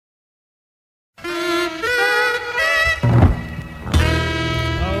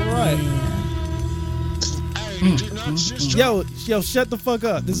Yo, shut the fuck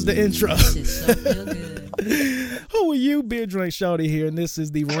up. This is the intro. This is so real good. Who are you? Beer Drink Shorty here, and this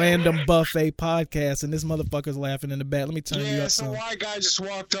is the ranDumB BuFFeT podcast, and this motherfucker's laughing in the back. Let me turn you up. Yeah, some white guy just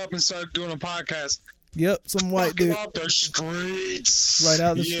walked up and started doing a podcast. Yep, some white dude. Out the streets. Right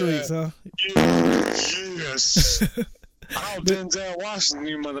out the streets, huh? Yes. Oh, Denzel Washington,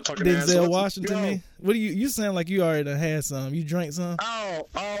 you motherfucking Denzel Washington, me? What do you sound like you already had some. You drank some?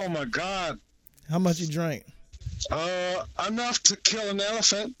 Oh my God. How much you drank? Enough to kill an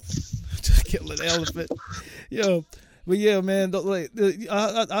elephant. To kill an elephant. Yo, but yeah, man, like,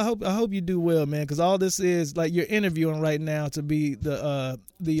 I hope you do well, man, because all this is, like, you're interviewing right now to be the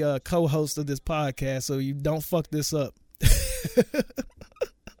co-host of this podcast, so you don't fuck this up.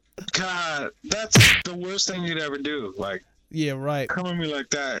 God, that's the worst thing you'd ever do. Like, yeah, right. Come at me like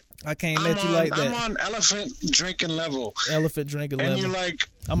that. I can't let you like that. I'm on elephant drinking level. Elephant drinking level. And you're like,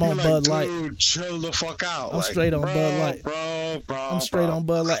 I'm on Bud Light. Dude, chill the fuck out. I'm straight on Bud Light. I'm straight on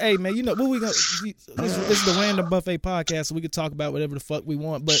Bud Light. Hey, man, you know what we gonna? This is the ranDumB BuFFeT podcast, so we can talk about whatever the fuck we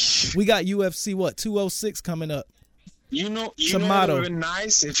want. But we got UFC 206 coming up. You know it would have been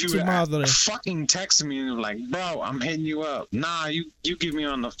nice if you would fucking texted me and were like, bro, I'm hitting you up. Nah, you give me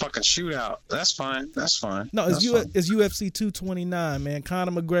on the fucking shootout. That's fine. No, it's UFC 229, man.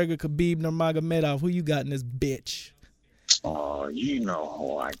 Conor McGregor, Khabib Nurmagomedov. Who you got in this bitch? Oh, you know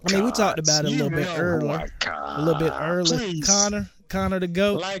who I got. I mean, we talked about it a little bit earlier. Please. Connor the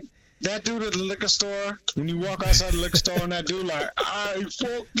GOAT. Like, that dude at the liquor store, when you walk outside the liquor store and that dude like, I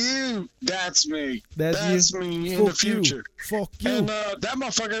fuck you. That's me. That's me in the future. Fuck you. And that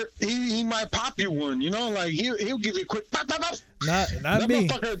motherfucker, he might pop you one, you know, like he'll give you a quick pop, pop, pop. Not that me.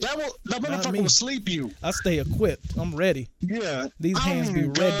 That motherfucker will sleep you. I stay equipped. I'm ready. Yeah. These hands be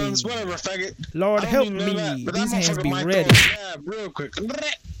ready. Guns, whatever, faggot. Lord help me. These hands be ready. Real quick.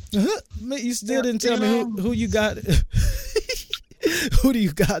 You still didn't tell me who you got. Who do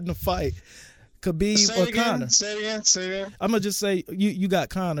you got in the fight? Khabib or Conor? Say it again. I'm going to just say you got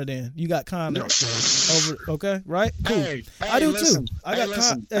Conor then. You got Conor. Over, okay? Right? Cool. Hey, I do listen. too. I got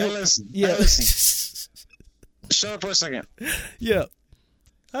Listen. Yeah. Listen. Shut up for a second. Yeah.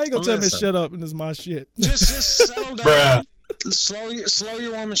 How you going to tell me to shut up and this is my shit? Just settle down. Slow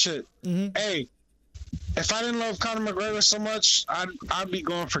your woman shit. Mm-hmm. Hey, if I didn't love Conor McGregor so much, I'd be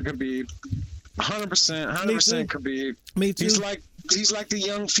going for Khabib. 100% Khabib. Me too. He's like the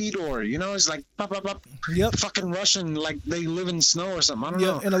young Fedor, you know. He's like pop, pop, pop. Yep. Fucking Russian, like they live in snow or something. I don't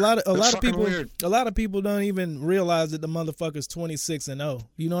know. And a lot of people don't even realize that the motherfucker's 26-0.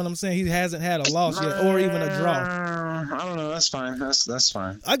 You know what I'm saying? He hasn't had a loss yet, or even a draw. I don't know. That's fine. That's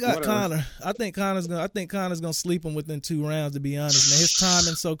fine. I got Conor. I think Conor's gonna sleep him within 2 rounds. To be honest, man, his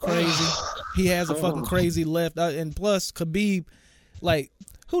timing's so crazy. He has a fucking crazy left, and plus Khabib, like.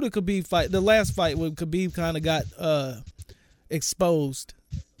 Who did Khabib fight? The last fight where Khabib kind of got exposed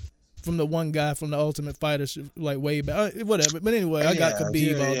from the one guy from the Ultimate Fighter, like way back. Whatever. But anyway, I got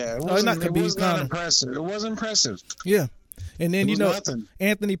Khabib. Yeah. It was not impressive. It was impressive. Yeah. And then,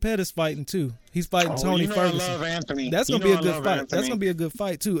 Anthony Pettis fighting too. He's fighting Tony Ferguson. I love Anthony. That's going to be a good fight. That's going to be a good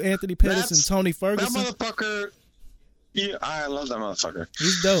fight too. Anthony Pettis and Tony Ferguson. That motherfucker. Yeah, I love that motherfucker.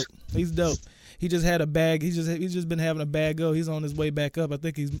 He's dope. He just had a bag. He's just been having a bad go. He's on his way back up. I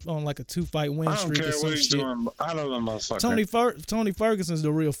think he's on like a 2-fight win streak or some shit. I don't care what he's doing. I love that motherfucker. Tony Ferguson's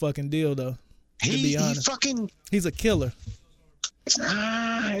the real fucking deal, though. To be honest, he's a killer.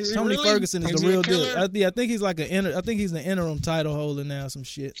 Tony Ferguson is the real deal. I think he's like I think he's the interim title holder now. Some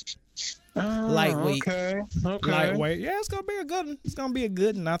shit. Lightweight. Okay. Lightweight. Yeah, it's gonna be a good one. It's gonna be a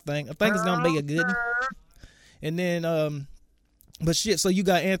good one. I think it's gonna be a good one. And then but shit. So you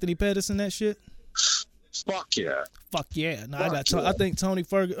got Anthony Pettis in that shit? Fuck yeah. No, I think Tony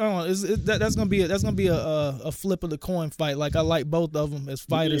Ferguson. That's gonna be a flip of the coin fight. Like I like both of them as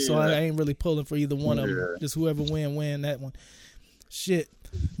fighters, so I ain't really pulling for either one of them. Just whoever win that one. Shit.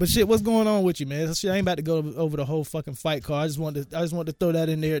 But shit, what's going on with you, man? Shit, I ain't about to go over the whole fucking fight card. I just wanted to throw that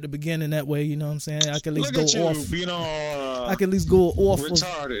in there at the beginning. That way, you know what I'm saying? I can at least go off. I can at least go off.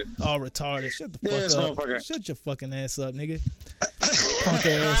 Retarded. Retarded. Shut the fuck up. Shut your fucking ass up, nigga.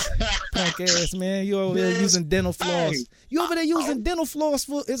 Punk ass, man. You over there using dental floss. You over there using dental floss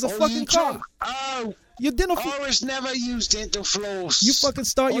as a fucking car. Your dental floss. Always never use dental floss. You fucking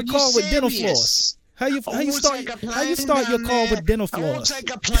start your car with dental floss. How you start your car with dental floss? I will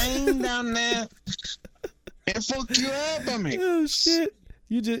take a plane down there and fuck you up on me. Oh shit!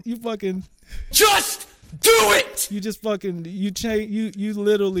 You fucking just do it. You just fucking you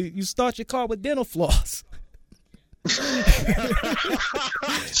literally start your car with dental floss.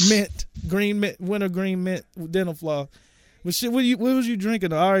 Mint, green mint, winter green mint dental floss. But shit, what was you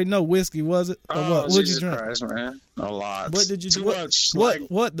drinking? I already know whiskey, was it? Or what? What did you drink? Christ, man. A lot. What did you Too what, much.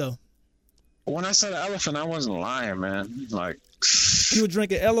 What though? When I said elephant, I wasn't lying, man. Like, you were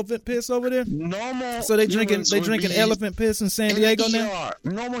drinking elephant piss over there? Normal. So they drinking elephant piss in San Diego now?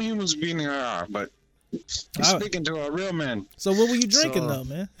 Normal humans be in the ER, but you're speaking to a real man. So what were you drinking though,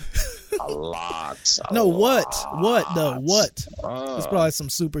 man? A lot. What though? What? It's probably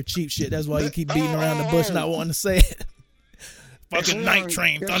some super cheap shit. That's why you keep beating around the bush, not wanting to say it. Fucking Night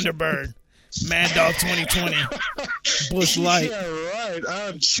Train, Thunderbird, Mad Dog 2020, Bush Light. Yeah, right.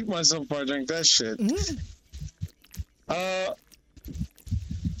 I'd shoot myself if I drink that shit. Mm-hmm.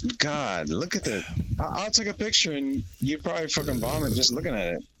 God, look at that. I'll take a picture and you'd probably fucking vomit just looking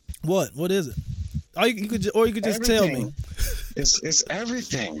at it. What? What is it? You could just tell me. It's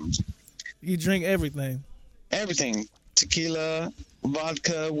everything. You drink everything. Everything. Tequila,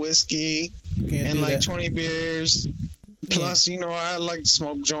 vodka, whiskey, and like 20 beers. Plus, I like to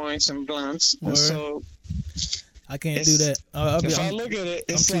smoke joints and blunts. And so I can't do that. I look at it,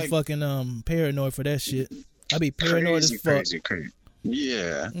 it's I'm too fucking paranoid for that shit. I be paranoid as fuck. Crazy.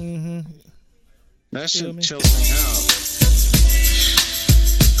 Yeah. Mm-hmm. That shit chills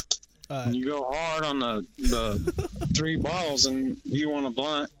me out. Right. You go hard on the 3 bottles and you want a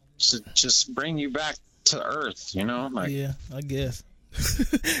blunt to just bring you back to earth, Like, yeah, I guess.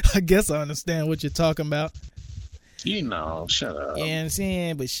 I guess I understand what you're talking about. Shut up. Yeah, I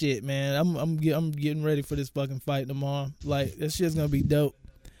understand, but shit, man, I'm getting ready for this fucking fight tomorrow. Like, this shit's gonna be dope.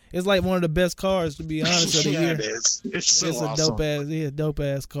 It's like one of the best cards, to be honest, of the year. It is. It's a dope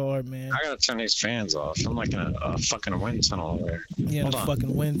ass card, man. I gotta turn these fans off. I'm like in a fucking wind tunnel over there. Yeah, a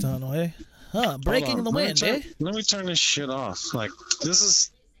fucking wind tunnel, eh? Huh? Breaking the wind, eh? Let me turn this shit off. Like,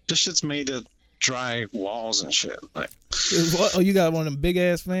 this shit's made to dry walls and shit. Like, what? Oh, you got one of them big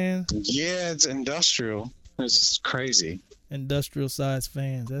ass fans? Yeah, it's industrial. It's crazy. Industrial size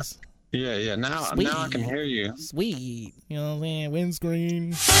fans. That's yeah. Now I can hear you. Sweet. You know what I'm saying?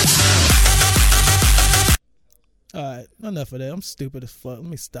 Windscreen. Alright, enough of that. I'm stupid as fuck. Let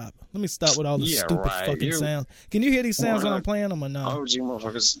me stop with all the stupid fucking sounds. Can you hear these sounds when I'm playing them or not? Oh, you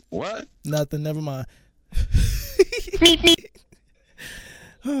motherfuckers. What? Nothing, never mind.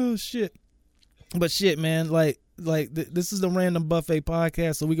 Oh shit. But shit, man, like this is the Random Buffet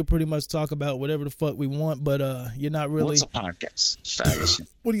podcast, so we can pretty much talk about whatever the fuck we want, but you're not really. What's a podcast?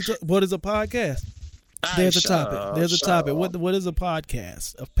 What is a podcast? There's a topic. There's a topic. What is a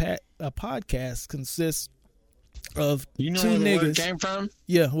podcast? A podcast consists of two niggas. Where it came from?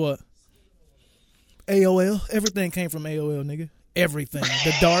 Yeah, what? AOL. Everything came from AOL, nigga. Everything.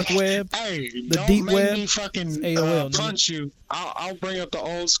 The dark web. Hey, the deep web. Don't make me fucking AOL, punch you. I'll bring up the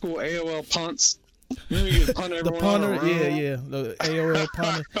old school AOL punts. You punt the punter, yeah, the AOL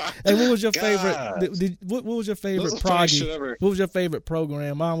punter. Hey, what was your favorite? What was your favorite proggy? What was your favorite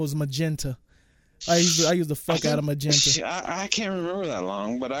program? Mine was Magenta. I used the fuck out of Magenta. I can't remember that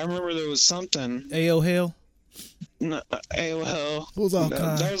long, but I remember there was something. AOL. No, AOL. What was all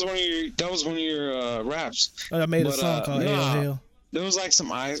kind? That was one of your raps. I made a song called AOL. There was like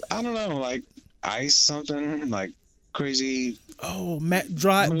some ice. I don't know, like ice something like crazy. Oh, Mad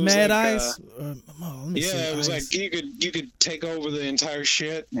Ice. It was like you could take over the entire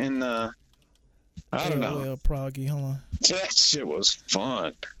shit, and I don't know. AOL proggy. Hold on. That shit was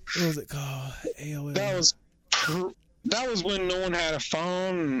fun. What was it called? AOL. That was when no one had a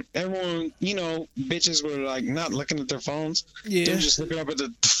phone, and everyone, bitches were like not looking at their phones. Yeah. They were just looking up at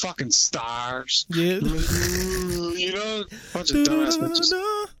the fucking stars. Yeah. Bunch of dumbass bitches.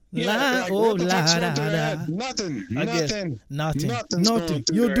 Yeah, nothing.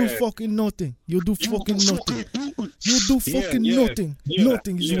 You do fucking nothing. You do fucking nothing. You do fucking nothing.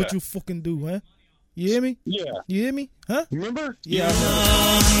 Nothing is what you fucking do, huh? You hear me? Yeah. You hear me? Huh? Remember? Yeah.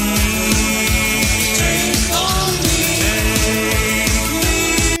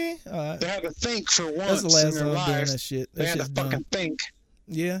 They had to think for once. That's the last in their time I'm doing lives. that shit. That they had to shit's fucking dumb. think.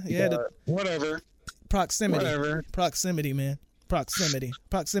 Yeah. Whatever. Proximity. Whatever. Proximity, man. Proximity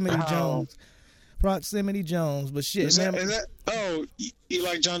Jones. Proximity Jones. But shit, man. Is that? Oh, you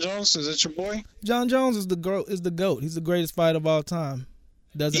like John Jones? Is that your boy? John Jones is the GOAT. He's the greatest fighter of all time.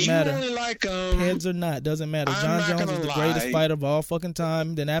 Doesn't matter. Really like heads or not, doesn't matter. John Jones is the greatest fighter of all fucking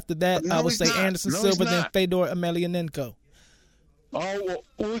time. Then after that, I would say Anderson Silva, then Fedor Emelianenko. Oh,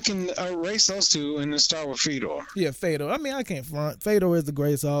 well, we can erase those two and then start with Fedor. Yeah, Fedor. I mean, I can't front. Fedor is the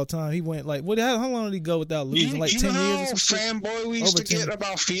greatest of all time. He went like, how long did he go without losing? Like 10 years or something? Fanboy we used to get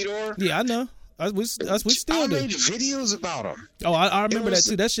about Fedor? Yeah, I know. We still do. I made videos about him. Oh, I remember that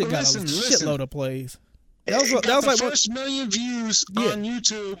too. That shit got a shitload of plays. That was like the first million views on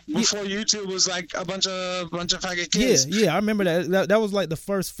YouTube before YouTube was like a bunch of faggot kids. Yeah, I remember that. That was like the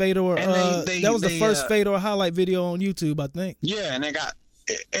first Fedor. That was the first Fedor highlight video on YouTube, I think. Yeah, and it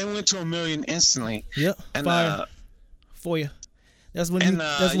went to 1 million instantly. Yep, and fire for you. That's when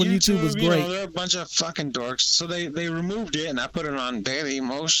YouTube was great. You know, they're a bunch of fucking dorks, so they removed it, and I put it on Daily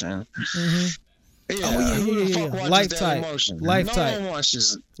Motion. Mm-hmm. Yeah, who the fuck watches Daily Motion? Lifetime. No one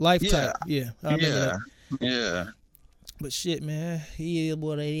watches it. Lifetime. Yeah, I remember that. Yeah. But shit, man, he is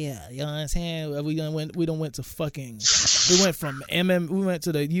what he is. You know what I'm saying? We done went to fucking. We went from We went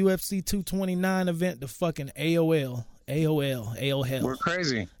to the UFC 229 event to fucking AOL. We're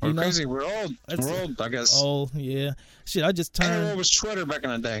crazy. We're crazy. We're old. We're old, I guess. Oh yeah. Shit, I just turned. AOL was Twitter back in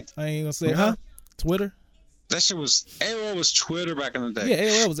the day. I ain't gonna say, huh? Twitter. That shit was AOL was Twitter back in the day.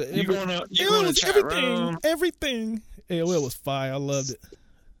 Yeah, AOL was. You going to chat room. Everything. AOL was fire. I loved it.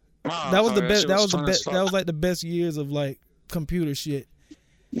 Wow, that was the best. That was like the best years of like computer shit.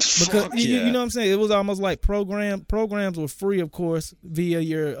 Because you know what I'm saying, it was almost like programs were free, of course, via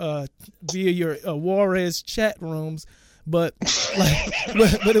your Juarez chat rooms, but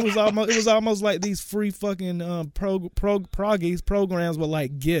it was almost like these free fucking programs were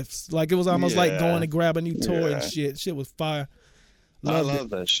like gifts. Like it was almost like going to grab a new toy and shit. Shit was fire. I love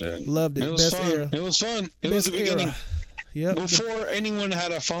that shit. Loved it. It was fun. Era. It was fun. It was the beginning. Yeah. Before anyone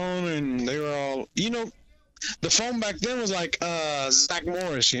had a phone and they were all, the phone back then was like Zach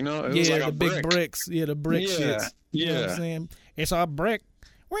Morris, It was like a big bricks. Yeah, the brick shits. You know what I'm saying? It's a brick.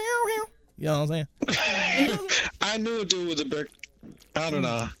 You know what I'm saying? I knew a dude with a brick. I don't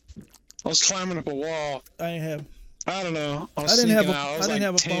know. I was climbing up a wall. I didn't know. I didn't have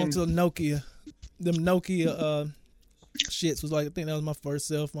a phone till Nokia. Them Nokia shits was like, I think that was my first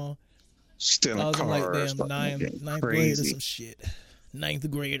cell phone. Still I was in like damn ninth grade or some shit.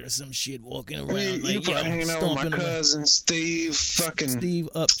 Ninth grade or some shit, walking around you probably hanging out with my cousin Steve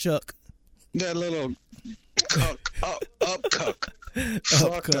Upchuck. That little cuck up cuck.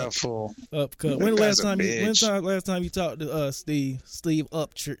 Fuck that fool. Upcuck. When last time you talked to Steve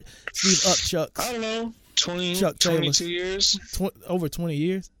Upchuck? I don't know. 22 years. Over 20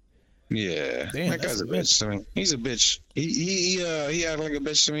 years. Yeah, damn, that guy's a bitch to me. He's a bitch. He acted like a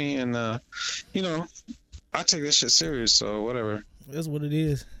bitch to me, and I take this shit serious. So whatever. That's what it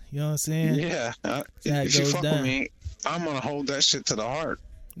is. You know what I'm saying? Yeah. If you fuck with me, I'm gonna hold that shit to the heart.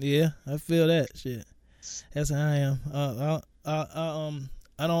 Yeah, I feel that shit. That's how I am.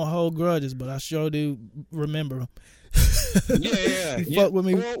 I don't hold grudges, but I sure do remember them. You fuck with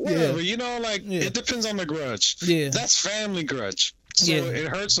me. Well, whatever. It depends on the grudge. Yeah. That's family grudge. So it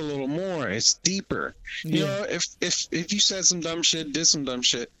hurts a little more. It's deeper. If you said some dumb shit, did some dumb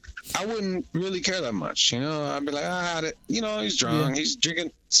shit, I wouldn't really care that much. I'd be like, he's drunk. He's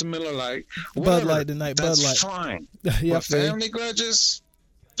drinking some Miller Lite. Bud Light tonight. That's Bud Light. fine. But family grudges,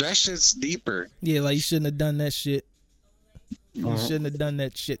 that shit's deeper. Yeah, like you shouldn't have done that shit. You shouldn't have done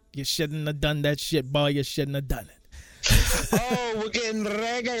that shit. You shouldn't have done that shit, boy. You shouldn't have done it. Oh, we're getting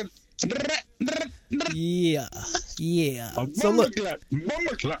reggae. Yeah.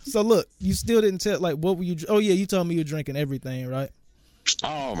 So look, you still didn't tell, like, what were you? Oh yeah, you told me you were drinking everything, right?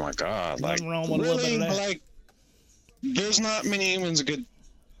 Oh my God! Nothing wrong with a little bit of that. Like, there's not many humans good.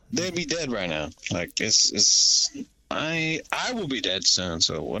 They'd be dead right now. Like it's. I will be dead soon.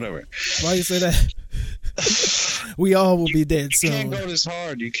 So whatever. Why you say that? We all will be dead soon. You can't go this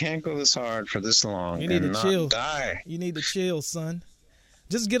hard. You can't go this hard for this long. You need to chill. Die. You need to chill, son.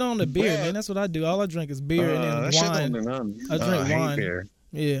 Just get on the beer, man. That's what I do. All I drink is beer and then wine. I drink wine. Hate beer.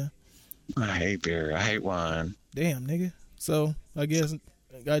 Yeah. I hate beer. I hate wine. Damn, nigga. So I guess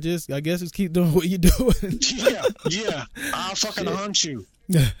just keep doing what you doing. Yeah. I'll fucking hunt you.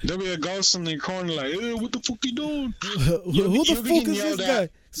 There'll be a ghost in the corner like, hey, what the fuck you doing? Who the fuck is this guy?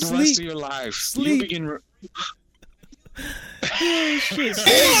 The rest of your life. Sleep. Oh, shit.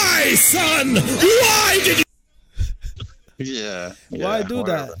 Why, son? Why did you? Yeah. Why do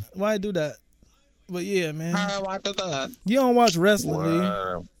that? Why do that? But yeah, man. Why do that? You don't watch wrestling, do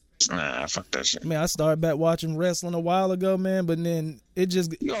you? Nah, fuck that shit. Man, I started back watching wrestling a while ago, man, but then it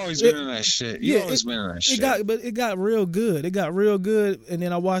just... You always been in that shit. You always been in that shit. It got real good. It got real good, and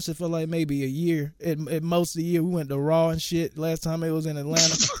then I watched it for like maybe a year. At most of the year, we went to Raw and shit. Last time it was in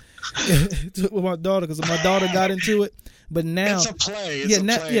Atlanta with my daughter, because my daughter got into it. But now... It's a play.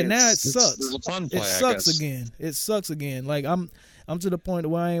 Now it sucks. It's a fun play, It sucks again. It sucks again. Like, I'm to the point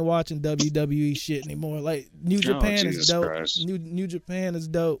where I ain't watching WWE shit anymore. Like, New Japan is dope. New Japan is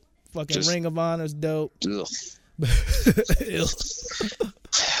dope. Fucking Ring of Honor's dope. Ugh.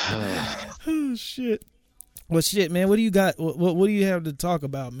 Oh shit! Well, shit, man. What do you got? What do you have to talk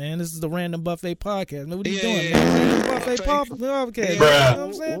about, man? This is the Random Buffet podcast, man. What are you doing, man? Buffet podcast. Yeah. You know what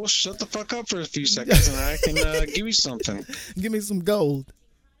I'm saying? Well, shut the fuck up for a few seconds, and I can give you something. Give me some gold.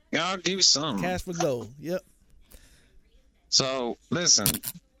 Yeah, I'll give you some. Cash for gold. Yep. So listen,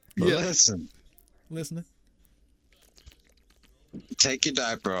 Yeah. Listening. Take your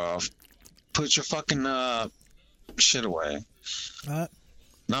diaper off. Put your fucking shit away. All right.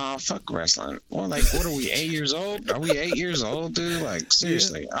 Nah, fuck wrestling. Well, like, what are we, 8 years old? Are we 8 years old, dude? Like,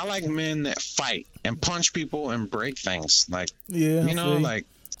 seriously. Yeah. I like men that fight and punch people and break things. Like, yeah, you know, like,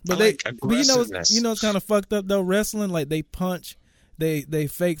 but like aggressiveness. You know, it's kind of fucked up though. Wrestling, like, they punch, they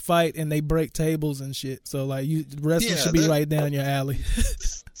fake fight, and they break tables and shit. So, like, wrestling should be right down your alley.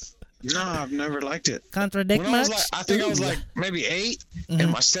 No, I've never liked it. Contradict much? I think I was like maybe 8,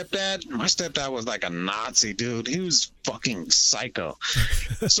 and my stepdad was like a Nazi, dude. He was fucking psycho.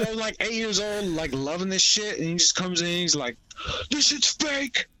 So I was like 8 years old, like loving this shit, and he just comes in, and he's like, "This shit's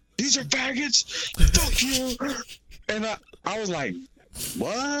fake. These are faggots. Fuck you." And I was like,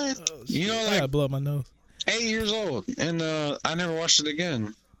 "What?" Oh, you know, I like gotta blow up my nose. 8 years old, and I never watched it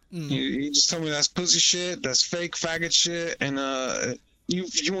again. He just told me that's pussy shit, that's fake faggot shit, and you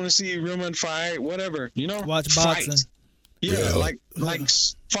want to see real men fight, whatever, you know? Watch boxing. Yeah, like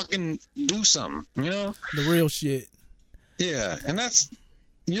fucking do something, you know? The real shit. Yeah, and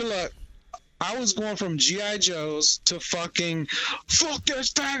you're like, I was going from G.I. Joes to fuck this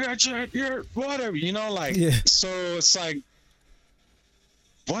faggot shit, you're whatever, you know? Like, so it's like,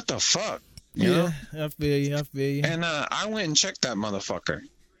 what the fuck? You know? I feel you. And I went and checked that motherfucker.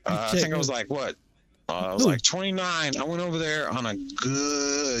 I think I was like, what? I was like 29. I went over there on a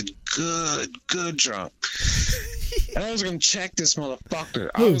good drunk. And I was going to check this motherfucker.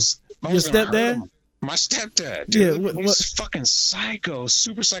 I was Your stepdad? My stepdad, dude. Yeah, He's fucking psycho,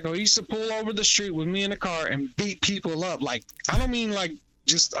 super psycho. He used to pull over the street with me in the car and beat people up. Like, I don't mean like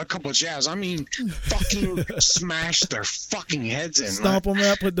just a couple of jabs. I mean, fucking smash their fucking heads in. Stomp them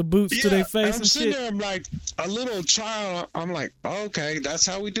up with the boots to their face and sitting shit. there, I'm like a little child. I'm like, okay, that's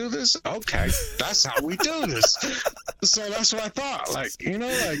how we do this. Okay, that's how we do this. So that's what I thought. Like, you know,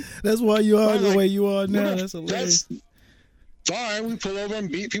 like that's why you are the way you are now. That's hilarious. All right, we pull over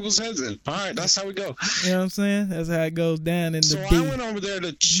and beat people's heads in. All right, that's how we go. You know what I'm saying? That's how it goes down in the So I went over there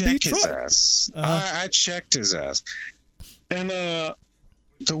to check his ass. I checked his ass, and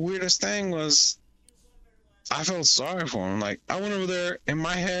the weirdest thing was I felt sorry for him. Like, I went over there, in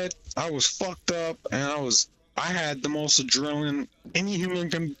my head, I was fucked up, and I had the most adrenaline any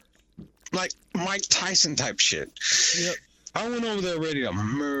human can, like Mike Tyson type shit. Yep. I went over there ready to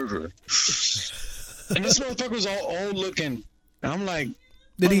murder. And this motherfucker was all old looking. And I'm like,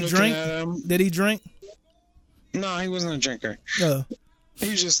 Did he drink? Did he drink? No, he wasn't a drinker. Oh. He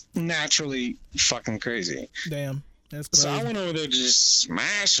was just naturally fucking crazy. Damn. That's crazy. So I went over there to just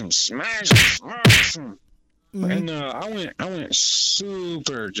smash him. And I went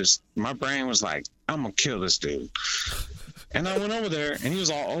super, just, my brain was like, I'm gonna kill this dude. And I went over there, and he was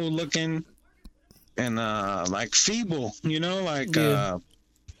all old looking and like feeble, you know, like I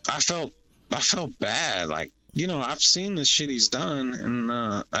felt bad. Like, you know, I've seen the shit he's done, and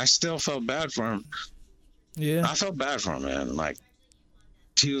I still felt bad for him. Yeah, I felt bad for him, man. Like,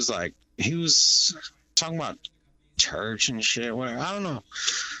 he was talking about church and shit, whatever. I don't know,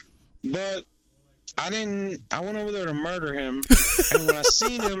 but I went over there to murder him, and when I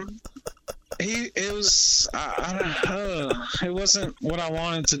seen him, it wasn't what I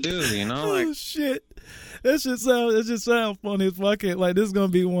wanted to do, you know? Like, oh shit. That just sound funny as fucking. Like, this is gonna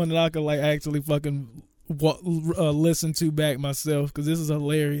be one that I could like actually fucking listen to back myself, because this is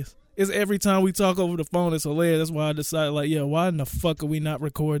hilarious. It's every time we talk over the phone, it's hilarious. That's why I decided, like, yeah, why in the fuck are we not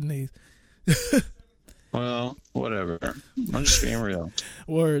recording these? Well, whatever. I'm just being real.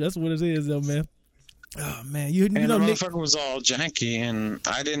 Word, that's what it is, though, man. Oh man, you know, the motherfucker was all janky, and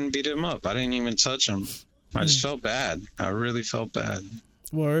I didn't beat him up. I didn't even touch him. I just felt bad. I really felt bad.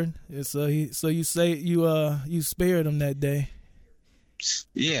 Word. So you say you spared him that day.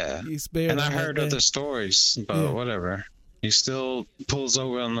 Yeah. You spared him. And I heard other stories, but whatever. He still pulls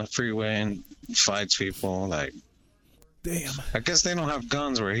over on the freeway and fights people. Like, damn. I guess they don't have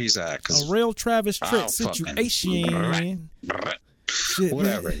guns where he's at. A real Travis Tritt situation. Shit,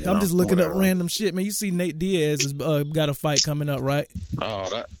 whatever. Man. I'm just looking up random shit, man. You see Nate Diaz has got a fight coming up, right?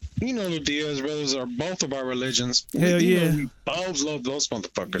 Oh, you know the Diaz brothers are both of our religions. Hell yeah. We both love those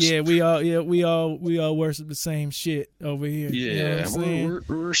motherfuckers. Yeah, we all worship the same shit over here. Yeah, you know what I'm saying?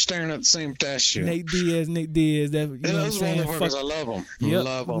 We're staring at the same statue. Nate Diaz. That, you know those motherfuckers, I love them. Yep,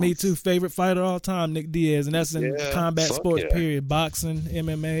 love them. Me too. Favorite fighter of all time, Nick Diaz, and that's in combat sports. Period. Boxing,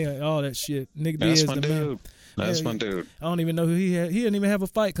 MMA, all that shit. Nick Diaz, my the dude. man. That's my dude. I don't even know who he had. He didn't even have a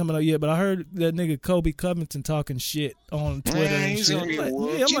fight coming up yet, but I heard that nigga Kobe Covington talking shit on Twitter and he's shit. Gonna get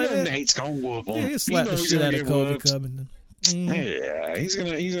whooped. Yeah, I'm like, Nate's gonna whoop him. Yeah, he'll slap the shit out of Kobe Covington. Yeah, he's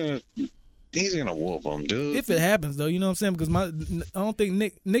gonna whoop him, dude. If it happens, though, you know what I'm saying? Because I don't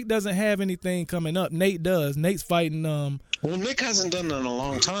think Nick doesn't have anything coming up. Nate does. Nate's fighting. Well, Nick hasn't done that in a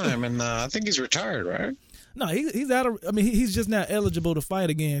long time, and I think he's retired, right? No, he's out of. I mean, he's just now eligible to fight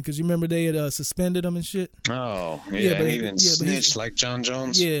again because you remember they had suspended him and shit. Oh, yeah, but he didn't snitch like John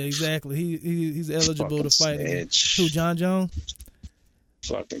Jones. Yeah, exactly. He's eligible fucking to fight snitch. again. Who, John Jones?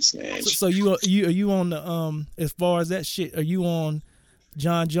 Fucking snitch. So you are you on the as far as that shit? Are you on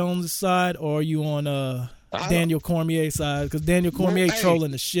John Jones' side or are you on Daniel Cormier's side? Because Daniel Cormier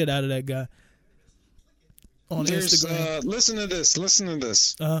trolling the shit out of that guy on Instagram. Listen to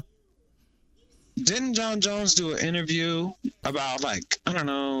this. Didn't John Jones do an interview about, like, I don't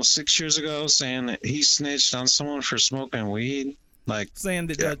know, 6 years ago, saying that he snitched on someone for smoking weed? Like, saying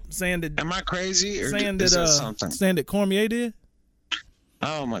that am I crazy, or saying is that that something? Saying that Cormier did?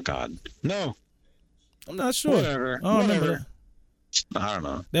 Oh my God, no. I'm not sure. Whatever. I don't remember that. I don't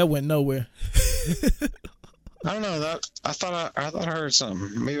know. That went nowhere. I don't know. That I thought I heard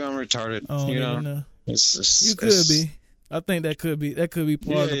something. Maybe I'm retarded. You know. You could be. I think that could be part of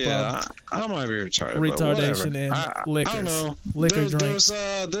the problem. Yeah, I might be retarded. Retardation and liquor. I don't know. Liquor drinks.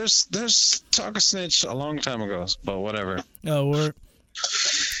 There's talk of snitch a long time ago, but whatever. Oh, word.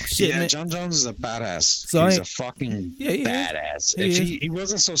 Shit, yeah, man. John Jones is a badass. So he's a fucking badass. If he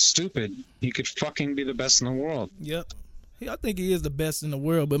wasn't so stupid, he could fucking be the best in the world. Yep. I think he is the best in the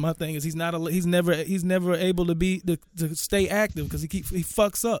world, but my thing is he's never able to stay active because he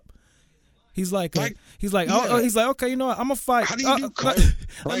fucks up. He's like okay, you know what? I'm gonna fight. How do you do coke?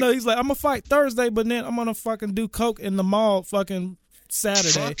 I know he's like, I'm gonna fight Thursday, but then I'm gonna fucking do coke in the mall fucking Saturday.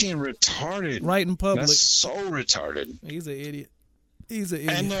 Fucking retarded. Right in public. That's so retarded. He's an idiot. He's an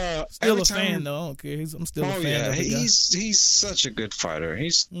idiot. And still a fan though. I don't care. I'm still a fan. Yeah, of the guy. He's such a good fighter.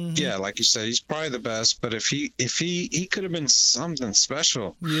 He's like you said, he's probably the best. But if he could have been something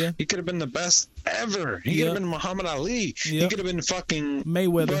special. Yeah. He could have been the best ever. He could have been Muhammad Ali. He could have been fucking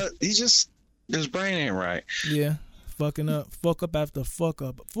Mayweather. But his brain ain't right. Yeah. Fucking up. Fuck up after fuck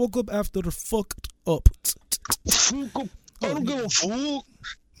up. Fuck up after the fucked up. I don't give a fuck.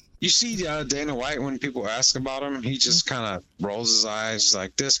 You see Dana White, when people ask about him, he just kind of rolls his eyes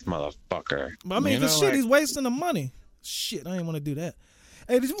like, this motherfucker. I mean, he's wasting the money. Shit, I didn't want to do that.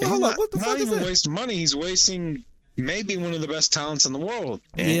 Hey, hold on. What the fuck is that? Not even wasting money. He's wasting maybe one of the best talents in the world.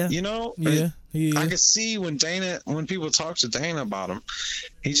 Yeah. You know? Yeah. I can see when people talk to Dana about him,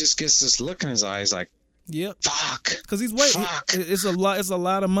 he just gets this look in his eyes like, yep. Fuck. Because he's waiting. It's a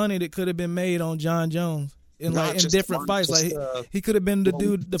lot of money that could have been made on John Jones. In different fights, like he could have been the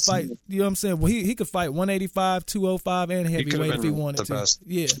dude to fight. You know what I'm saying? Well, he could fight 185, 205, and heavyweight if he wanted to. Best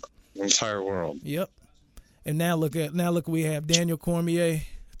in the entire world. Yep. And now look, we have Daniel Cormier,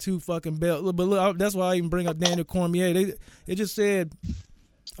 2 fucking belts. But look, that's why I even bring up Daniel Cormier. It just said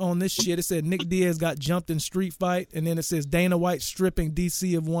on this shit, it said Nick Diaz got jumped in street fight, and then it says Dana White stripping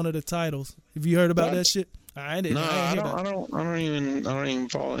DC of one of the titles. Have you heard about that shit? I didn't. No, I don't even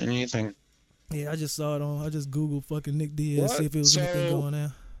follow anything. Yeah, I just saw it I just Googled fucking Nick Diaz, see if it was anything going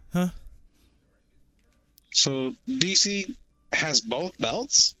on. Huh? So DC has both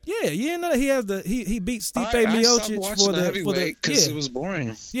belts? Yeah, no, he has he beat Stipe Miocic for the heavyweight because it was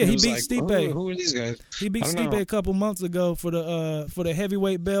boring. Yeah, he beat Stipe. Who are these guys? He beat Stipe a couple months ago for the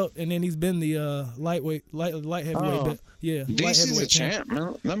heavyweight belt, and then he's been the light heavyweight belt. Yeah, DC's a champ,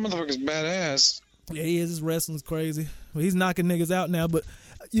 man. That motherfucker's badass. Yeah, he is. His wrestling's crazy. Well, he's knocking niggas out now, but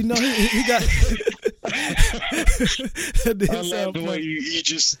you know he got. I love the way you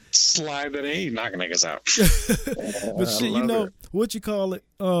just slide that. He knocking niggas out. But shit, you know what you call it?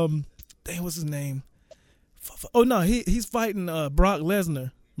 Dang, what's his name? Oh no, he's fighting Brock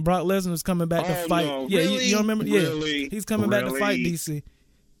Lesnar. Brock Lesnar's coming back to fight. No. Yeah, really? you don't remember? Really? Yeah, he's coming back to fight DC.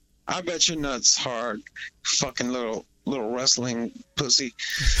 I bet your nuts hard, fucking little wrestling pussy.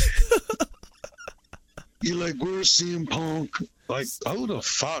 You like, where's CM Punk? Like, who the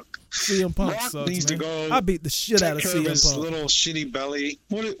fuck? CM Punk sucks, needs to go. I beat the shit out of CM his Punk. Little shitty belly.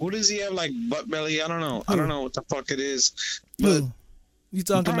 What does he have, like butt belly? I don't know. I don't know what the fuck it is. But you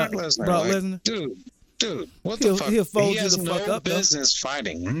talking about Brock Lesnar? Dude, what the fuck? He'll fold he has you the fuck up. Business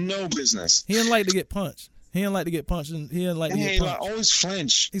fighting. No business. He didn't like to get punched. He didn't like to get punched. Always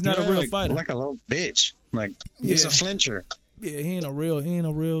flinch. He's not a real fighter. Like a little bitch. Like he's a flincher. Yeah, he ain't a real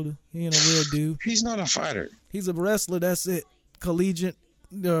dude. He's not a fighter. He's a wrestler. That's it. Collegiate,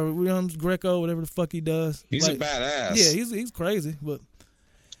 Greco, whatever the fuck he does. He's a badass. Yeah, he's crazy, but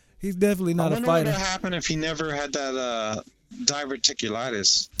He's definitely not a fighter. I wonder what would happen if he never had that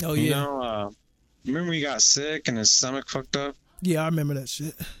diverticulitis. Oh, yeah. You know, remember he got sick and his stomach fucked up? Yeah, I remember that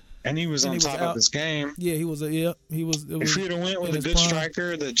shit. And he was on top of his game. Yeah, he was. If he'd have went with a good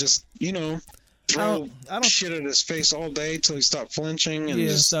striker that just, you know, throw shit at his face all day till he stopped flinching and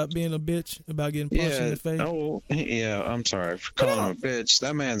just stop being a bitch about getting punched in the face. Oh, yeah. I'm sorry for calling him a bitch.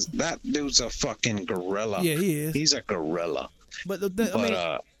 That dude's a fucking gorilla. Yeah, he is. He's a gorilla. But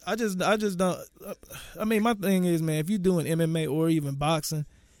I just don't. I mean, my thing is, man, if you're doing MMA or even boxing,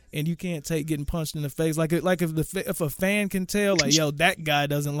 and you can't take getting punched in the face, like if a fan can tell, like, yo, that guy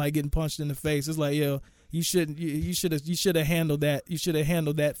doesn't like getting punched in the face, it's like, yo, you should have handled that. You should have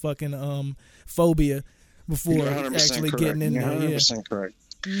handled that fucking phobia before actually getting in there. 100% correct.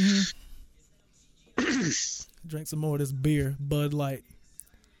 Mm-hmm. Drink some more of this beer, Bud Light.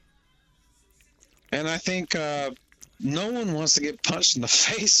 And I think no one wants to get punched in the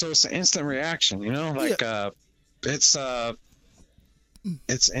face, so it's an instant reaction. You know, like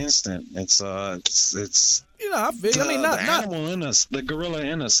it's instant. It's you know, I feel. I mean, not animal in us, the gorilla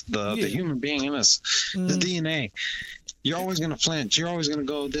in us, the human being in us, the DNA. You're always gonna flinch. You're always gonna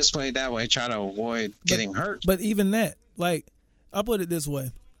go this way, that way, try to avoid getting hurt. But even that, like, I put it this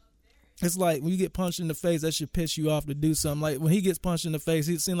way: it's like when you get punched in the face, that should piss you off to do something. Like when he gets punched in the face,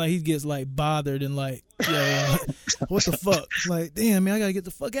 it seems like he gets like bothered and like, yo, what the fuck? Like, damn, man, I gotta get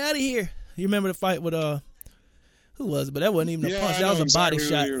the fuck out of here. You remember the fight with who was it? But that wasn't even a punch. That was a body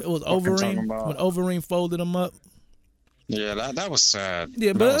shot. It was Overeem when Overeem folded him up. Yeah, that was sad.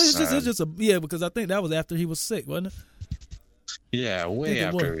 Yeah, but it's just because I think that was after he was sick, wasn't it? Yeah, way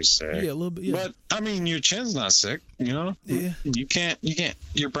after he was sick. Yeah, a little bit. Yeah. But I mean, your chin's not sick, you know. Yeah. You can't.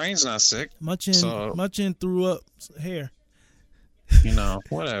 Your brain's not sick. My chin threw up hair. You know,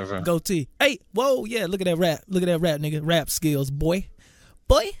 whatever. Goatee. Hey, whoa, yeah. Look at that rap. Nigga. Rap skills, boy.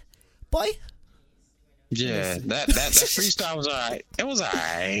 Yeah, that freestyle was alright. It was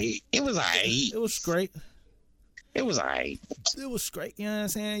alright. It was great. It was alright. It was great. You know what I'm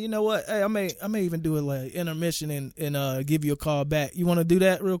saying? You know what? Hey, I may even do a like intermission and give you a call back. You want to do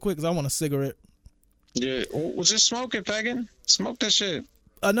that real quick? Because I want a cigarette. Yeah, well, just smoke it, Pagan. Smoke that shit.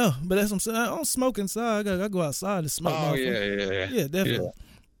 I know, but that's what I'm saying. I don't smoke inside. I go outside to smoke. Oh yeah, definitely.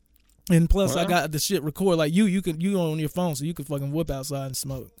 Yeah. And plus, I got the shit record. Like you on your phone, so you can fucking whip outside and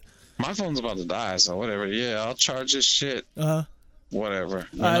smoke. My phone's about to die, so whatever. Yeah, I'll charge this shit. Whatever.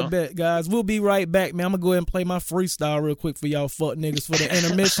 I bet, guys. We'll be right back, man. I'm gonna go ahead and play my freestyle real quick for y'all fuck niggas for the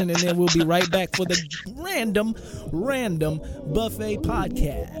intermission, and then we'll be right back for the random BuFFeT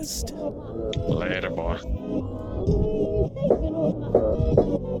podcast. Later, boy.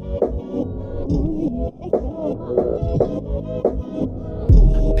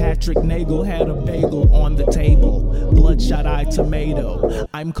 Patrick Nagel had a bagel on the table. Bloodshot eye tomato.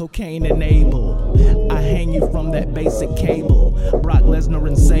 I'm cocaine and Abel. I hang you from that basic cable. Brock Lesnar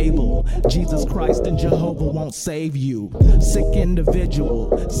and Sable. Jesus Christ and Jehovah won't save you. Sick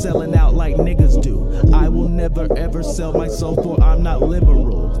individual. Selling out like niggas do. I will never ever sell my soul, for I'm not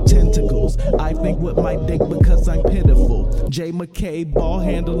liberal. Tentacles. I think with my dick because I'm pitiful. J. McKay ball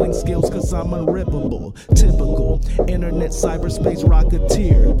handling skills cause I'm unrippable. Typical. Internet cyberspace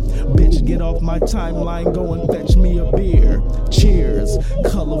rocketeer. Bitch, get off my timeline, go and fetch me a beer. Cheers.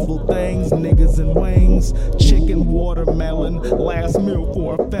 Colorful things, niggas and wings. Chicken, watermelon, last meal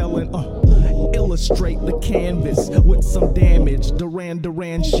for a felon. Illustrate the canvas with some damage. Duran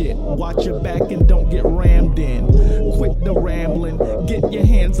shit. Watch your back and don't get rammed in. Quit the rambling. Get your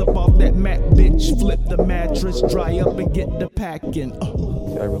hands up off that mat, bitch. Flip the mattress, dry up and get the packing.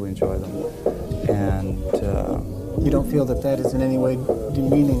 I really enjoy them. And you don't feel that is in any way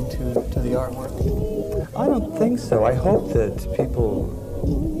demeaning to the artwork? I don't think so. I hope that people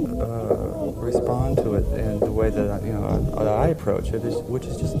respond to it in the way that that I approach it, which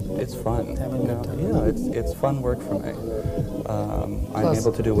is just it's fun. It's fun work for me. I'm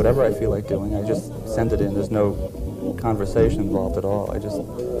able to do whatever I feel like doing. I just send it in. There's no conversation involved at all. I just.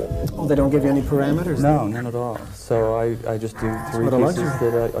 Oh, they don't give you any parameters? No, none at all. So I just do three pieces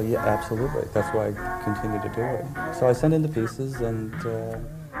that yeah, absolutely. That's why I continue to do it. So I send in the pieces and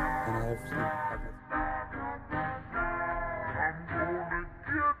I have.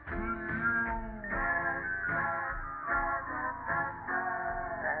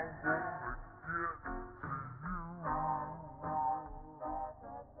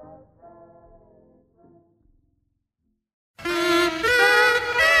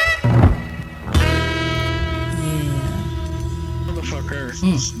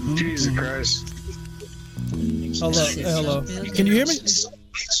 Jesus Christ. Hello. Can you hear me?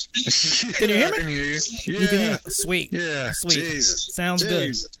 Can you hear me? I can hear you. Yeah. You can hear me? Sweet. Yeah. Sweet. Jesus. Sounds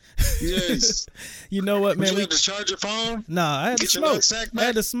good. Yes. You know what, man? You had to charge your phone? Nah, I had to smoke. I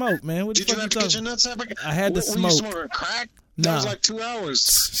had to smoke, man. What the fuck you have to get your nutsack back? I had to smoke. Were you smoking crack? Nah. That was like 2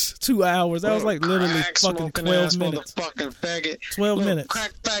 hours. 2 hours. That was like literally fucking 12 minutes. Motherfucking faggot. 12 minutes.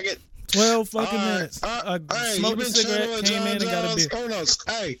 Crack faggot. 12 fucking minutes. I smoked a cigarette, came in and got a beer. Oh no!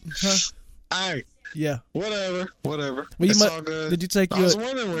 Hey, hey. Yeah. Whatever. Well, it's all good. Did you take I your? was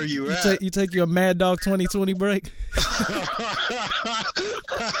wondering where you at. You take your Mad Dog 2020 break?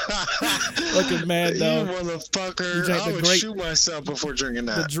 Fucking Mad Dog. You motherfucker! I would shoot myself before drinking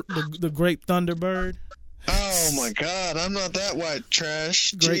that. The Grape Thunderbird. Oh my God! I'm not that white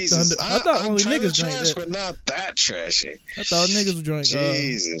trash. Grape Jesus, Thunder. I thought only niggas drank trash, that, but not that trashy. I thought niggas drank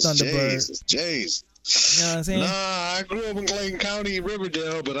Thunderbird. Jesus. You know what I'm saying? Nah, I grew up in Clayton County,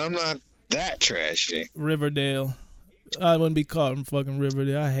 Riverdale, but I'm not that trashy. Riverdale. I wouldn't be caught in fucking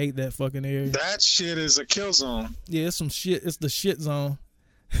Riverdale. I hate that fucking area. That shit is a kill zone. Yeah, it's some shit. It's the shit zone.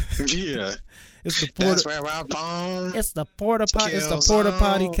 Yeah. It's the That's where I'm from. It's the porta potty. It's the porta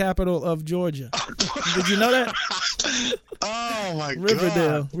potty capital of Georgia. Did you know that? Oh my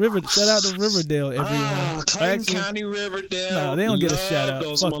Riverdale. God. Shout out to Riverdale, everyone. Clayton County, Riverdale. No, they don't get a shout out.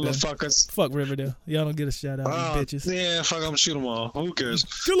 Those Fuck motherfuckers. them. Fuck Riverdale. Y'all don't get a shout out, you bitches. Yeah, fuck them. Shoot them all. Who cares?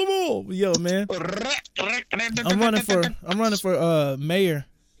 Kill them all. Yo, man. I'm running for mayor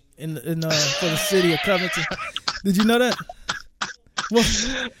in for the city of Covington. Did you know that?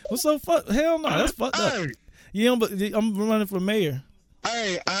 What's so fuck? Hell no, that's fucked up. But I'm running for mayor.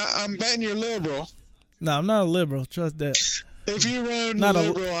 Hey, I'm betting you're liberal. No, I'm not a liberal. Trust that. If you run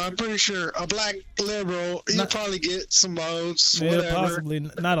liberal, I'm pretty sure a black liberal, you'll probably get some votes. Yeah, whatever. Possibly.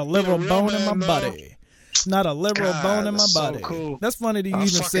 Not a liberal bone in my body. Not a liberal bone in my body. So cool. That's funny that you even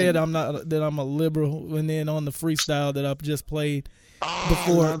said I'm a liberal, and then on the freestyle that I've just played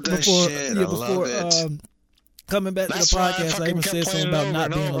before coming back to the podcast, I even said something about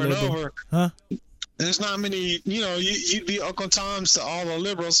not being a liberal. Huh? There's not many, you'd be Uncle Tom's to all the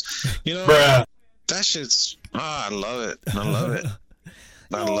liberals, Bruh. That shit's, I love it. I love it.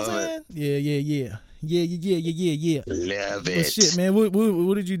 I love it. Yeah. Love it. Well, shit, man.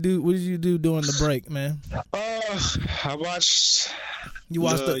 What did you do? What did you do during the break, man? I watched. You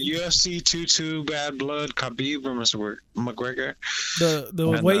watched the UFC 2-2 Bad Blood Khabib versus McGregor.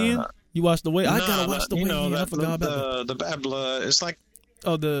 The weigh-in. You watched the weigh-in. I gotta watch the weigh-in. I forgot about the Bad Blood. It's like.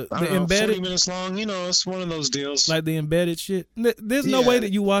 Oh, the embedded 40 minutes long. It's one of those deals. Like the embedded shit. There's no way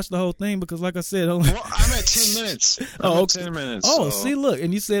that you watch the whole thing because, like I said, I'm at 10 minutes. I'm at 10 minutes. Oh, see, look,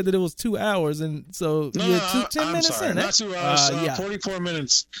 and you said that it was 2 hours, and so you're 10 minutes sorry, in. Not 2 hours. 44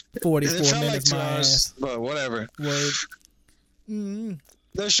 minutes. 44 it felt minutes, like 2 my hours, ass. but whatever. Word. Mm-hmm.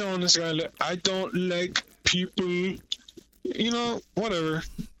 They're showing this guy. I don't like people. Whatever.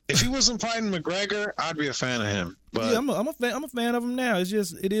 If he wasn't fighting McGregor, I'd be a fan of him. But yeah, I'm a fan of him now. It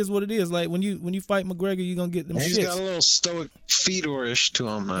is what it is. Like when you fight McGregor, you're gonna get them He's shits. got a little stoic Fedor-ish to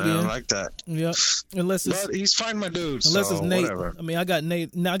him, man. I like that. Yeah. But he's fighting my dude. Unless it's Nate. Whatever. I mean, I got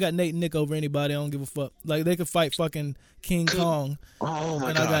Nate and Nick over anybody. I don't give a fuck. Like they could fight fucking King Kong. Oh my God.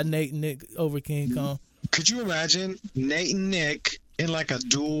 And I got Nate and Nick over King Kong. Could you imagine Nate and Nick in like a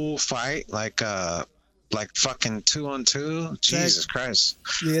duel fight, like fucking 2-on-2? Jesus Christ.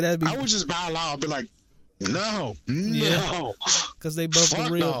 Yeah, that'd be. I would just bow out, be like, no, because they both the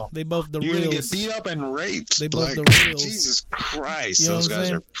real. No. They both the real. You're gonna get beat up and raped. They both the real. Jesus Christ, those guys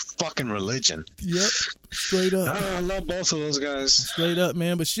are fucking religion. Yep, straight up. I love both of those guys. Straight up,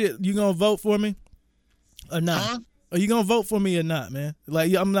 man. But shit, you gonna vote for me or not? Huh? Are you gonna vote for me or not, man?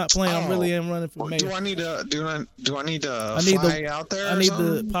 Like I'm not playing. I really am running for mayor. Do I need to fly out there? I need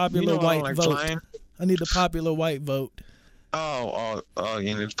the popular white vote. Flying? I need the popular white vote. Oh,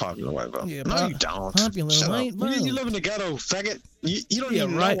 you need the popular white vote. Yeah, no, you don't. Popular white vote. You live in the ghetto, faggot. You don't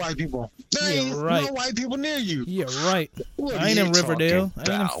even know white people. There ain't no white people near you. Yeah, right. I ain't in Riverdale. I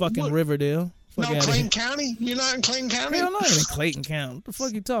ain't in fucking Riverdale. No, Clayton County? You're not in Clayton County? Hell no, I ain't in Clayton County. What the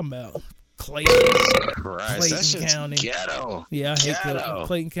fuck you talking about? Clayton County. Ghetto. Yeah, I hate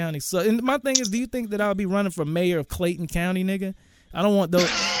Clayton County. So, and my thing is, do you think that I'll be running for mayor of Clayton County, nigga? I don't want those.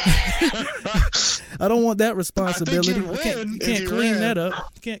 I don't want that responsibility. You can't clean that up.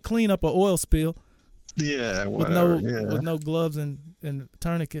 You can't clean up an oil spill. Yeah, whatever. With no gloves and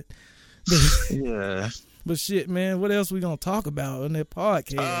tourniquet. Yeah. But shit, man, what else we gonna talk about on that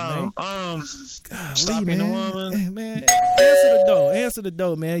podcast, man? Golly, stopping the woman. Hey, man, answer the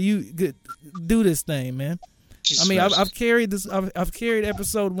door, man. You do this thing, man. I mean, I've carried this. I've carried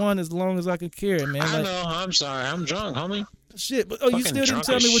episode 1 as long as I could carry it, man. I know. I'm sorry. I'm drunk, homie. Shit, but you still didn't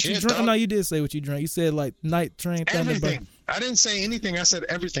tell me what you drank. Oh, no, you did say what you drank. You said like Night Train Thunderbird. Everything. I didn't say anything. I said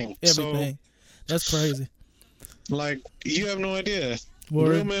everything. Everything. So, that's crazy. Like you have no idea.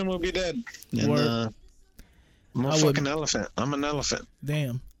 Real men will be dead. And, I'm a fucking elephant. I'm an elephant.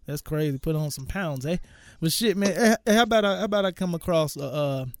 Damn, that's crazy. Put on some pounds, eh? But shit, man. How about I come across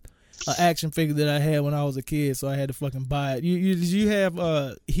a action figure that I had when I was a kid, so I had to fucking buy it. Did you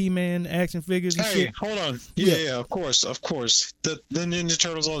have He-Man action figures and shit? Hey, hold on. Yeah, of course. The Ninja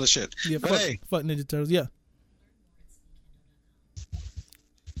Turtles, all the shit. Yeah, but fuck Ninja Turtles. Yeah.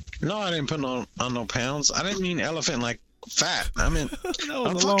 No, I didn't put on no pounds. I didn't mean elephant like fat. I mean,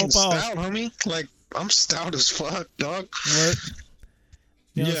 I'm fucking stout, homie. Like, I'm stout as fuck, dog. What?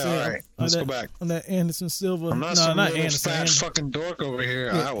 You know all right. Let's go back. On that Anderson Silva. I'm not some little fat fucking dork over here.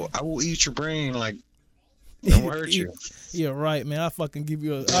 Yeah. I will eat your brain like it will hurt you. Yeah, right, man. I'll fucking give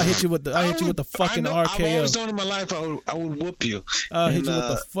you I'll hit you with the fucking RKO. I've always done in my life I would whoop you. I'll hit you with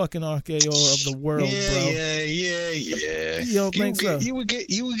the fucking RKO of the world, bro. Yeah. You don't think so? You would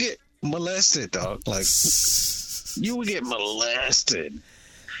get molested, dog. Like you would get molested.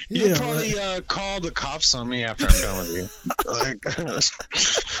 You'll probably call the cops on me after I'm done with you.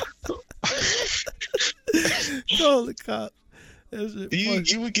 Call the cop.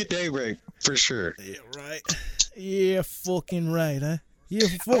 You would get day rape for sure. Yeah, right. Yeah, fucking right, huh? Yeah,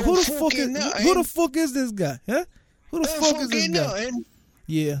 who the fuck is this guy, huh? Who the fuck is this guy?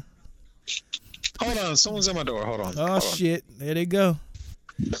 Yeah. Hold on, someone's at my door. Hold on. Oh shit! There they go.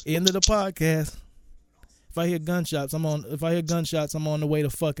 End of the podcast. If I hear gunshots, I'm on the way to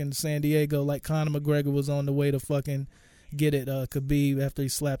fucking San Diego, like Conor McGregor was on the way to fucking get it Khabib after he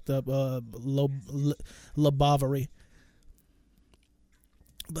slapped up LaBavary.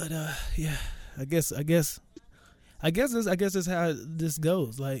 But yeah, I guess that's how this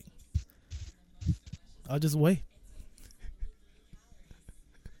goes. Like, I'll just wait.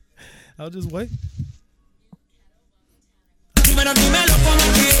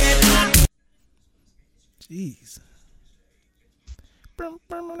 Jeez.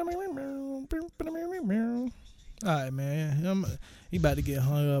 Alright, man. He about to get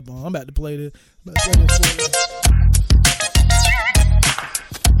hung up on. I'm about to play this.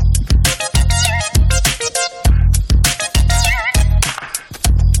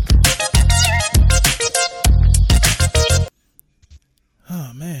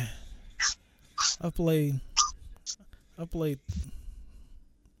 Oh man. I played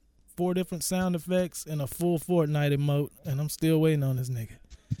 4 different sound effects and a full Fortnite emote, and I'm still waiting on this nigga.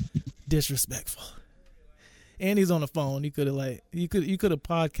 Disrespectful. And he's on the phone. He could have podcast.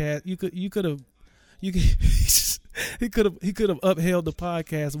 He could have upheld the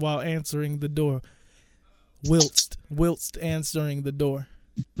podcast while answering the door. Whilst answering the door.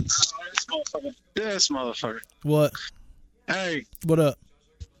 This motherfucker. What? Hey. What up?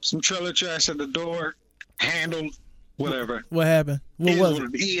 Some trailer trash at the door. Handled. Whatever. What happened? What was it?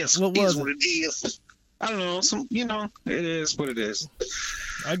 What it is. I don't know. It is what it is.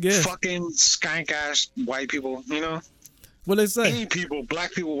 I guess. Fucking skank ass white people, What they say? Any people,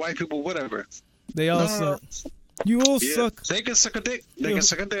 black people, white people, whatever. They all suck. You all suck. They can suck a dick. They can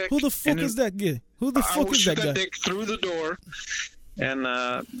suck a dick. Who the fuck is that guy? Who the fuck is that guy? Dick through the door. And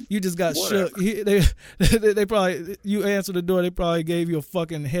you just got shook. They probably, you answered the door. They probably gave you a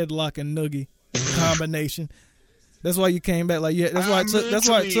fucking headlock and noogie combination. That's why you came back like that's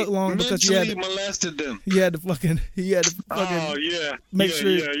why it took long because you had to molested them. You had to fucking make sure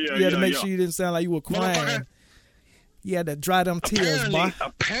you didn't sound like you were crying. You had to dry them tears, boy.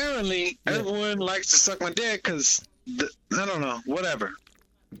 Apparently, everyone likes to suck my dick because I don't know, whatever.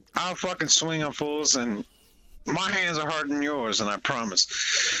 I'll fucking swing on fools, and my hands are harder than yours, and I promise.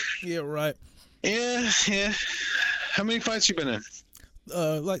 Yeah, right. Yeah. How many fights you been in?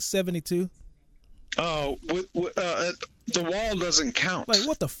 Like 72. Oh, the wall doesn't count. Like,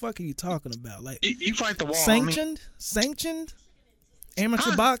 what the fuck are you talking about? Like, you fight the wall. Sanctioned,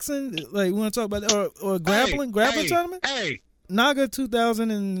 amateur boxing. Like, we want to talk about that, or grappling tournament. Hey, Naga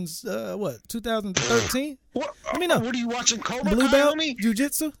 2013. What? What are you watching? Cobra Blue Kai belt, on me?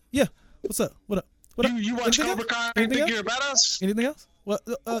 Jiu-Jitsu. Yeah. What's up? What up? You watch Cobra Kai and think you're a badass? Anything else? What?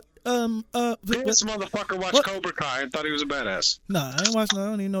 This motherfucker watched Cobra Kai and thought he was a badass. Nah, I ain't watching. I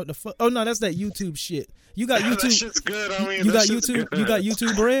don't even know what the fuck. Oh no, that's that YouTube shit. You got YouTube. That shit's good. I mean, you got YouTube. Good. You got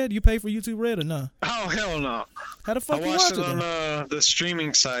YouTube Red. You pay for YouTube Red or nah? Oh hell no. How the fuck you watch watch it on the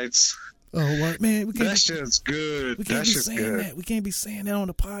streaming sites? Oh what, man? We can't. That shit's good. We can't be saying that. We can't be saying that on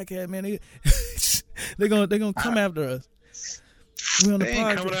the podcast, man. They're gonna come after us. We on the they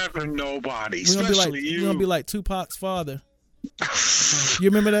ain't coming after nobody, We're especially you. We're gonna be like Tupac's father. You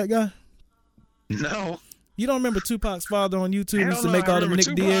remember that guy? No. You don't remember Tupac's father on YouTube used to make all them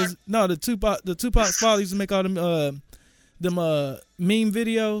Nick Diaz? No, the Tupac's father used to make all them them meme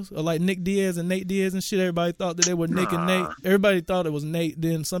videos of like Nick Diaz and Nate Diaz and shit. Everybody thought that they were Nick and Nate. Everybody thought it was Nate.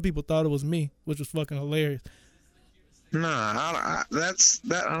 Then some people thought it was me, which was fucking hilarious. Nah, I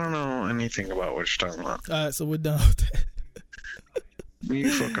don't know anything about what you're talking about. All right, so we're done with that. You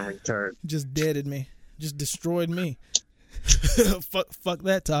fucking retarded. Just deaded me. Just destroyed me. fuck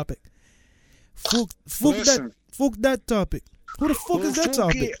that topic. Fuck that topic. Who the fuck is that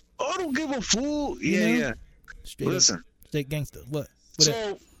topic? I don't give a fool. Yeah. Listen. Straight gangster. What?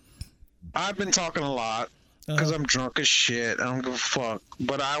 So, I've been talking a lot because I'm drunk as shit. I don't give a fuck.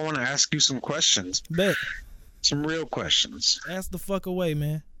 But I want to ask you some questions. Bet. Some real questions. Ask the fuck away,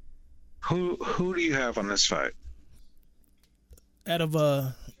 man. Who do you have on this fight? Out of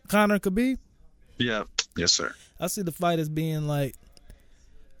Conor Khabib? Yeah. Yes, sir. I see the fight as being like,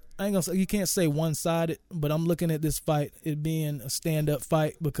 I ain't gonna say, you can't say one-sided, but I'm looking at this fight it being a stand-up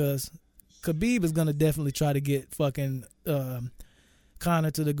fight because Khabib is gonna definitely try to get fucking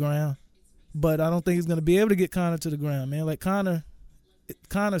Conor to the ground, but I don't think he's gonna be able to get Conor to the ground, man. Like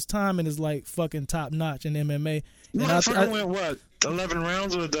Conor's timing is like fucking top-notch in MMA. And I went what 11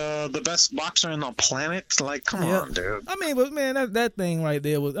 rounds with the best boxer on the planet. Like, come on, dude. I mean, but man, that thing right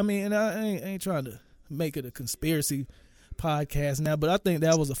there was. I mean, and I ain't trying to make it a conspiracy podcast now, but I think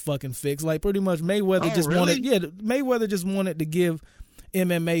that was a fucking fix. Like, pretty much Mayweather Mayweather just wanted to give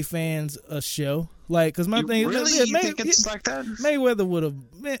MMA fans a show. Like, because my thing, you think it's like that? Mayweather would have.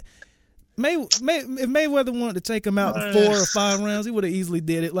 If Mayweather wanted to take him out in 4 or 5 rounds, he would have easily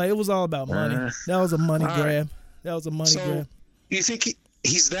did it. Like, it was all about money. That was a money grab. That was a money grab. You think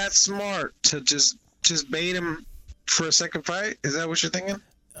he's that smart to just bait him for a second fight? Is that what you're thinking?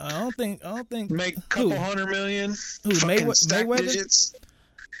 I don't think make a couple $100 million. Mayweather? Digits.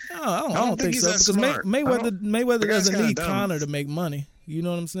 No, I don't think so. Because Mayweather doesn't need Conor to make money. You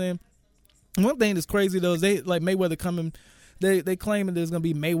know what I'm saying? One thing that's crazy though is they like Mayweather coming. They claiming there's gonna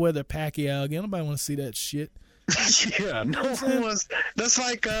be Mayweather Pacquiao again. Nobody want to see that shit. Yeah, no one wants. That's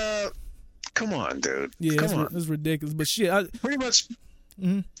like come on, dude. Yeah, it's ridiculous. But shit, pretty much.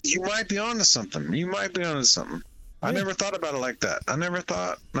 Mm-hmm. You might be onto something. Yeah. I never thought about it like that. I never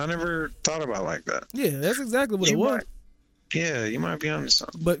thought about it like that. Yeah, that's exactly what it was. Yeah, you might be onto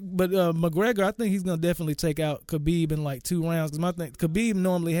something. But McGregor, I think he's gonna definitely take out Khabib in like 2 rounds. Because my thing, Khabib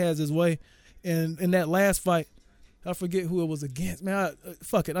normally has his way, and in that last fight, I forget who it was against. Man,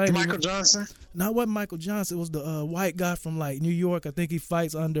 fuck it. Michael Johnson? No, it wasn't Michael Johnson. It was the white guy from like New York. I think he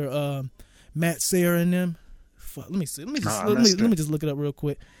fights under Matt Serra and them. Fuck, let me see. Let me just look it up real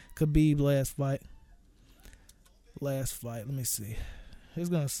quick. Khabib last fight. Let me see. It's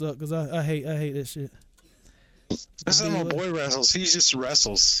gonna suck because I hate that shit. That's how my boy wrestles. He just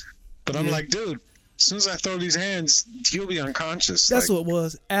wrestles. But I'm like, dude, as soon as I throw these hands, you'll be unconscious. That's what it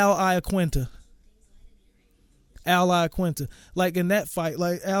was. Al Iaquinta. Like in that fight,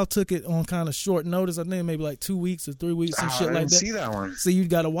 like Al took it on kind of short notice. I think maybe like 2 weeks or 3 weeks, some shit like that. I didn't see that one. So you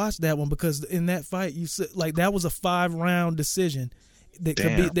got to watch that one because in that fight, you said like that was a 5-round decision that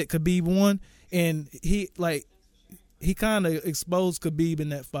Khabib won, and he kind of exposed Khabib in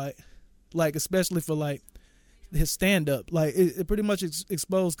that fight, like especially for like his stand up. Like it pretty much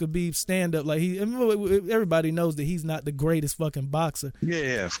exposed Khabib's stand up. Like everybody knows that he's not the greatest fucking boxer.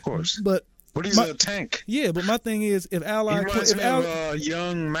 Yeah, of course. But he's a tank. Yeah, but my thing is, if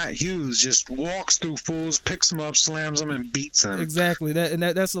young Matt Hughes just walks through fools, picks them up, slams them, and beats them. Exactly.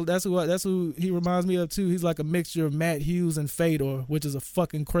 That's who he reminds me of too. He's like a mixture of Matt Hughes and Fedor, which is a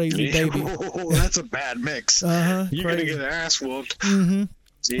fucking crazy baby. Oh, that's a bad mix. You're gonna get ass whooped. Mm-hmm.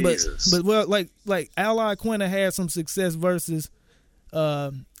 Jesus. But well, like Al Iaquinta had some success versus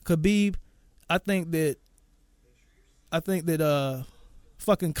Khabib. I think that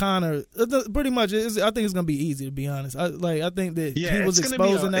fucking Conor pretty much I think it's gonna be easy, to be honest. I think that he was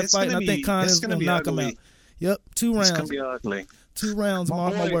exposed in that fight, and I think Conor's gonna knock him out. Yep, 2 rounds. It's gonna be ugly. 2 rounds.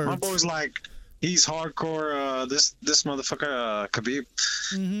 Mark my words. My boy's like, he's hardcore. This motherfucker Khabib.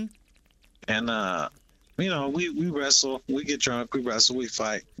 Mm-hmm. And we wrestle, we get drunk, we wrestle, we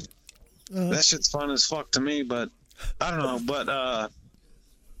fight. That shit's fun as fuck to me, but I don't know. But I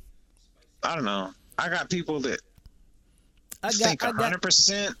don't know. I got people that think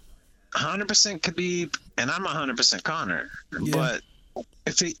 100% Khabib, and I'm 100% Conor. Yeah. But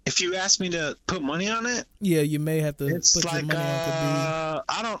if you ask me to put money on it, yeah, you may have to put your money on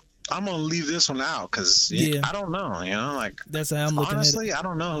Khabib. I'm gonna leave this one out because I don't know. Like that's how I'm looking at it. Honestly, I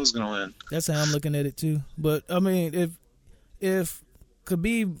don't know who's gonna win. That's how I'm looking at it too. But I mean, if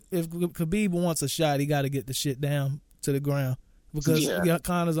Khabib wants a shot, he got to get the shit down to the ground because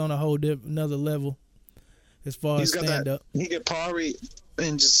Conor's on a whole another level as far as stand up. He could probably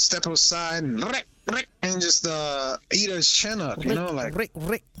and just step aside and and just eat his chin up, you know, like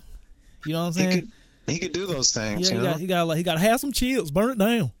Rick. You know what I'm saying? He could do those things. Yeah, he got to have some chips, burn it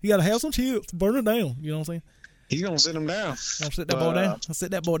down. He got to have some chips, burn it down. You know what I'm saying? He's gonna sit him down. Gonna sit that boy down.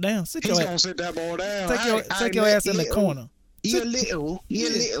 Sit that boy down. He's gonna sit that boy down. Take your ass in the corner. You little.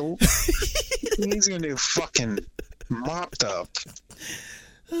 He's gonna be fucking mopped up.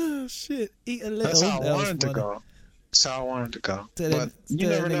 Oh shit! Eat a little. That's how I wanted to go. That's how I wanted to go. But you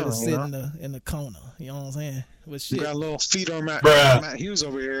never know. To sit in the corner. You know what I'm saying? With shit. You got a little feet on Matt Hughes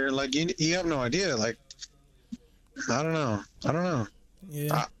over here. Like you have no idea. Like I don't know.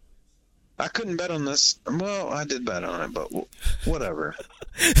 Yeah. I couldn't bet on this. Well, I did bet on it, but whatever.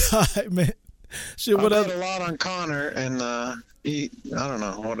 All right, man. Shit, I bet a lot on Connor, and I don't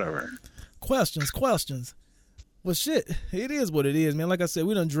know, whatever. Questions. Well, shit, it is what it is, man. Like I said,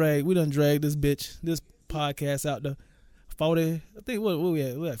 we done drag this podcast out to 40. I think what we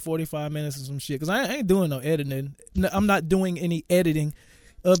at 45 minutes or some shit. Because I ain't doing no editing. No, I'm not doing any editing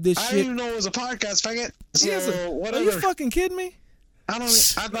of this shit. I didn't even know it was a podcast, faggot. So whatever. Are you fucking kidding me? I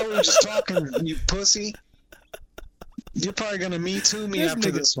thought we were just talking, you pussy. You're probably gonna Me Too me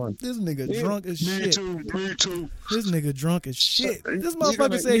after this one. This nigga drunk as shit. Me too. This nigga drunk as shit. This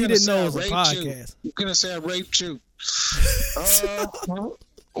motherfucker said he didn't know it was a podcast. You're gonna say I raped you.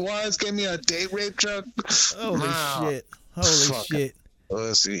 Wise gave me a date rape drug. Holy shit.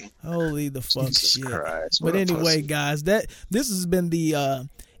 Pussy. Holy the fuck Jesus shit. Christ, but anyway, guys, this has been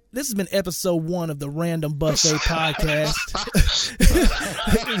episode 1 of the Random BuFFeT podcast.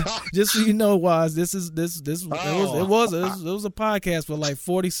 Just so you know, Wise, it was a podcast for like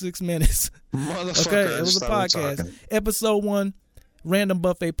 46 minutes. Okay, it was a podcast. Episode 1, Random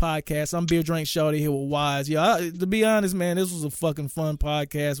BuFFeT podcast. I'm Beer Drink Shorty here with Wise. To be honest, man, this was a fucking fun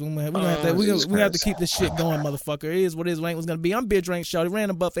podcast. We're gonna have to keep this shit going, motherfucker. It is what it is. What ain't was gonna be. I'm Beer Drink Shorty,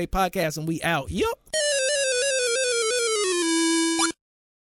 Random BuFFeT podcast, and we out. Yup.